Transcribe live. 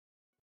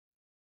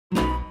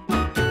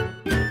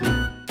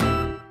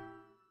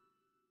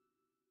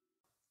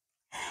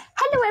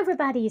Hello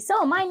everybody!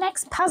 So my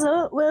next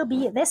puzzle will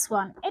be this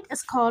one. It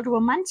is called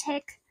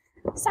Romantic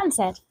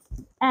Sunset.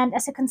 And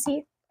as you can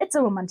see, it's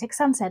a romantic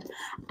sunset.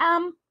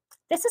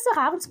 This is a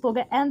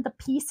Ravensburger and the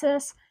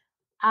pieces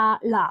are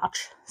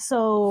large.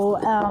 So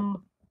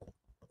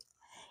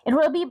it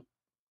will be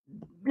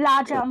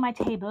larger on my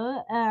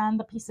table and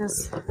the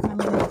pieces, I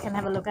mean, you can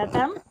have a look at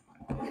them.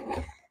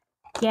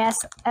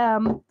 Yes, they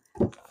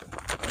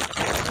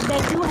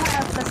do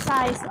have the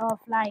size of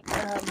like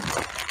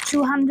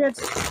 200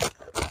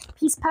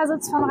 piece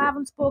puzzles from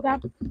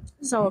Ravensburger.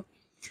 So,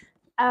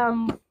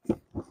 and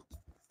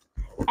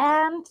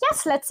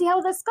yes, let's see how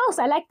this goes.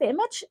 I like the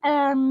image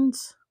and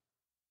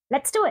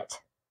let's do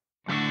it.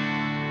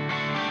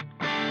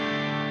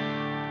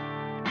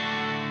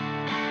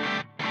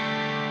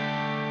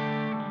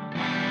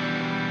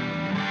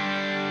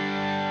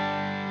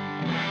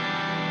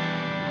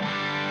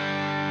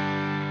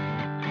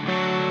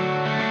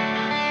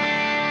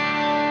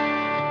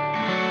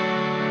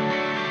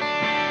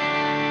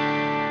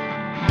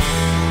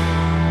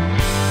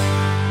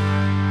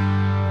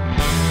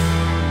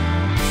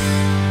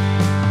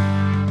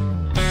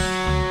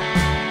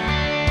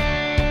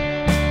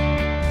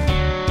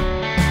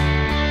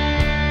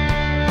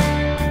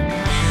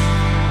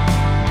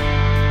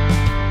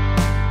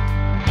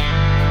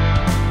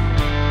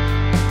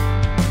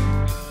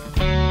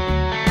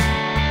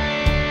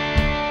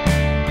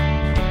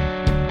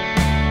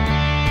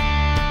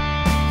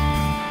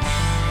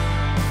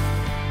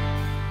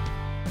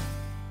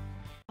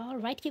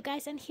 Alright, you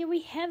guys, and here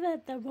we have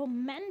it, the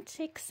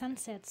romantic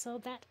sunset. So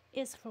that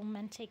is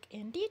romantic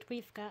indeed.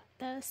 We've got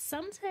the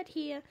sunset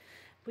here.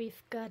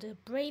 We've got a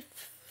brave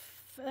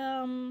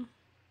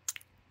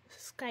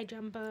sky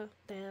jumper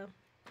there.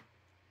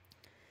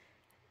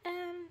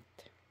 And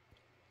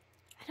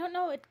I don't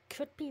know, it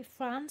could be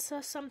France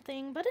or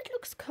something, but it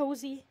looks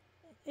cozy.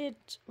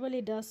 It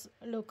really does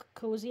look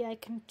cozy. I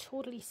can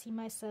totally see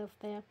myself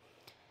there.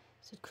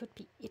 So it could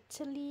be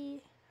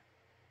Italy.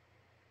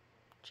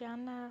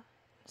 Gianna.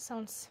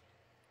 Sounds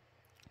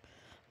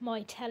more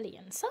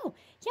Italian. So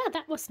yeah,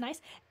 that was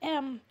nice.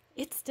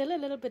 It's still a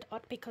little bit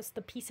odd because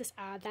the pieces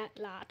are that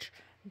large,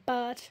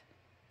 but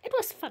it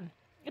was fun.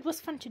 It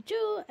was fun to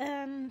do,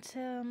 and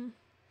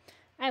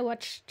I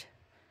watched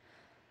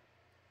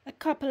a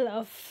couple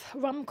of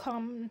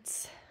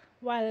rom-coms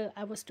while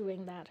I was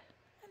doing that,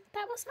 and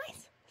that was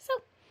nice.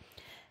 So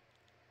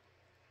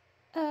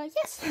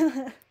yes.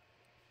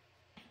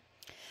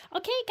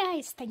 Okay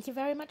guys, thank you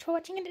very much for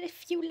watching, and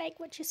if you like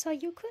what you saw,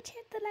 you could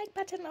hit the like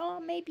button or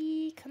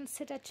maybe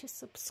consider to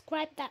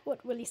subscribe. That would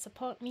really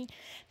support me.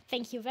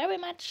 Thank you very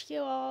much,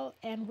 you all,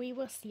 and we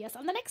will see us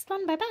on the next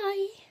one. Bye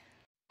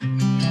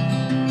bye.